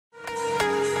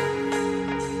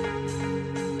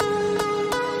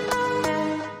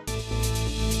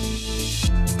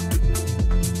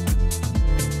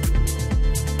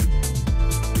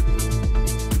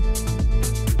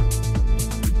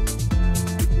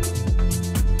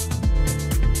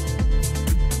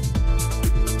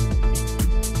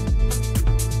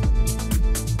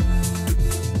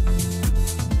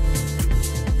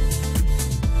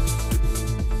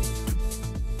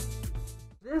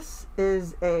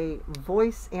a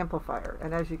voice amplifier,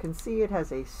 and as you can see, it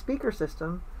has a speaker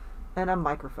system and a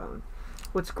microphone.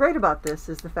 What's great about this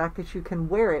is the fact that you can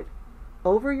wear it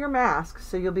over your mask,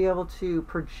 so you'll be able to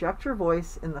project your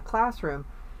voice in the classroom,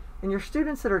 and your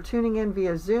students that are tuning in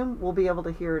via Zoom will be able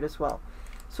to hear it as well.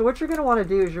 So what you're going to want to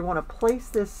do is you want to place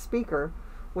this speaker,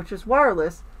 which is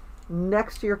wireless,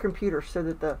 next to your computer so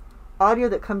that the audio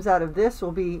that comes out of this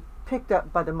will be picked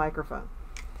up by the microphone.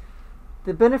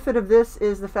 The benefit of this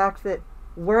is the fact that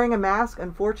wearing a mask,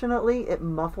 unfortunately, it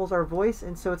muffles our voice,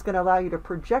 and so it's going to allow you to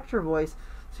project your voice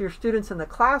so your students in the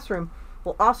classroom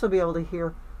will also be able to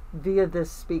hear via this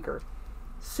speaker.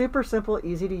 Super simple,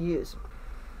 easy to use.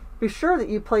 Be sure that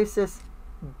you place this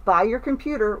by your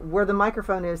computer where the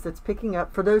microphone is that's picking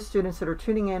up for those students that are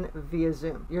tuning in via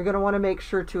Zoom. You're going to want to make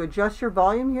sure to adjust your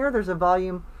volume here. There's a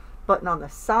volume button on the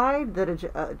side that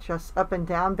adjusts up and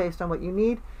down based on what you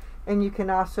need, and you can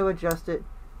also adjust it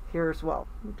here as well.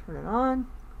 Let me turn it on.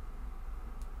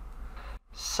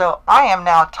 So I am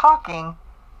now talking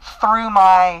through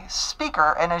my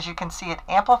speaker, and as you can see, it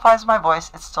amplifies my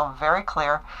voice. It's still very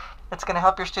clear. It's going to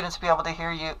help your students be able to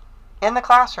hear you in the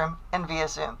classroom and via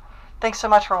Zoom. Thanks so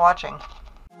much for watching.